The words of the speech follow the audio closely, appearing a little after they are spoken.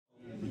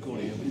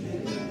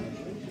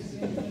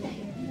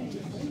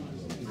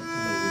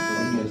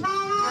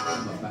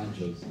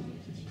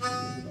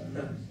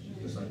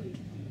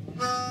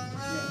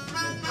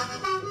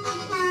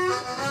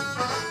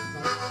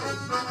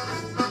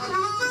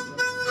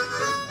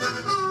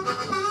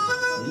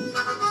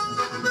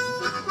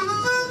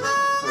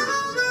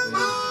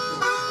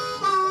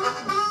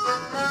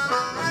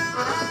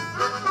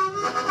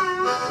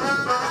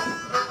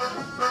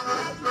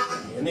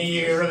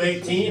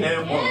18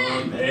 and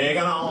 1, peg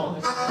and awl.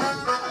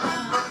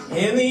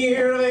 In the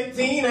year of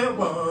 18 and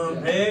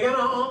 1, peg and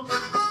awl.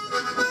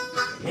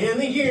 In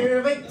the year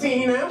of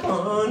 18 and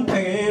 1,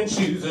 pegging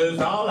shoes is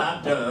all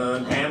I've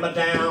done. Hammer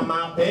down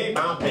my peg,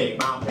 my peg,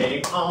 my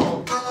peg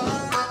awl.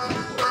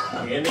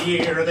 In the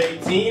year of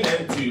 18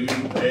 and 2,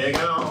 peg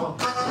and awl.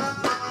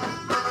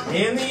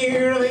 In the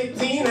year of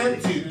 18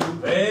 and 2,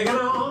 peg and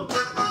awl.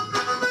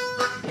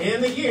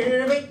 In the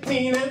year of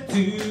 18 and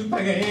 2,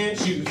 pegging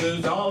shoes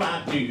is all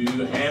I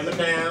do. Hammer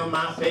down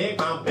my peg,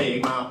 my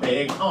peg, my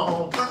peg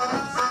awl.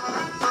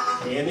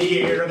 In the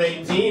year of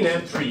 18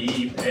 and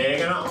 3,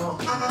 peg and awl.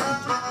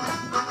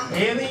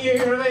 In the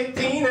year of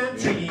 18 and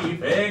 3,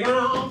 peg and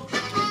awl.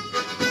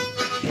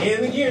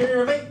 In the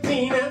year of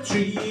 18 and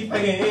 3,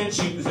 pegging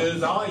shoes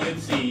is all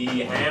you'd see.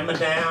 Hammer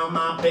down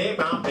my peg,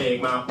 my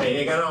peg, my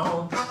peg and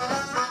awl.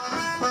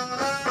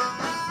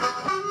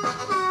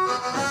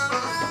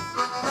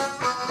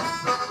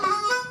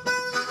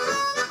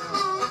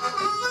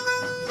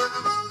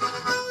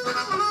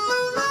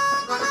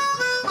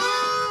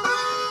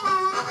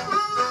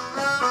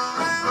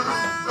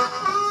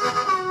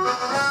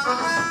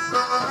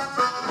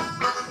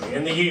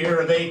 In the year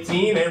of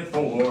 18 and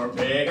 4,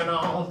 peg and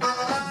awl.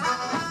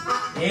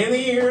 In the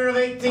year of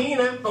 18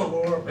 and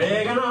 4,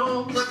 peg and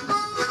awl.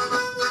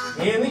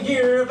 In the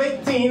year of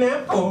 18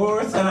 and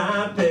 4, said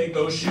I'd peg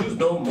those shoes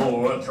no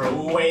more.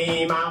 Throw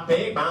away my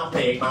peg, my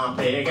peg, my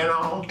peg and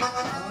awl.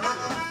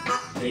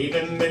 Save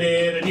a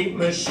minute, a new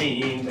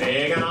machine,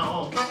 peg and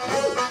awl.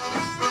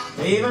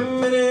 Save a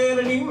minute,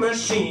 a new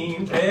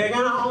machine, peg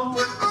and awl.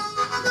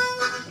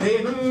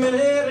 Save a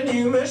minute, a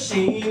new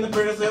machine, the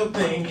prettiest little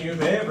thing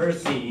you've ever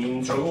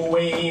seen. Throw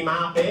away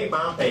my peg,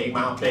 my peg,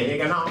 my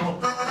peg and awl.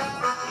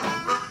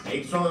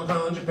 Takes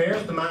 100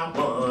 pairs to my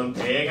one,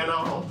 peg and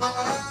awl.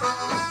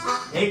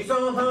 Takes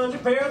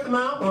 100 pairs to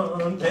my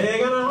one,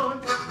 peg and awl.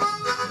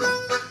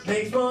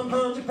 Takes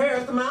 100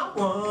 pairs to my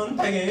one,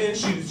 pegging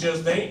shoes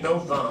just ain't no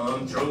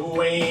fun. Throw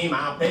away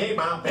my peg,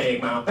 my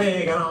peg, my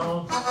peg and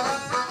awl.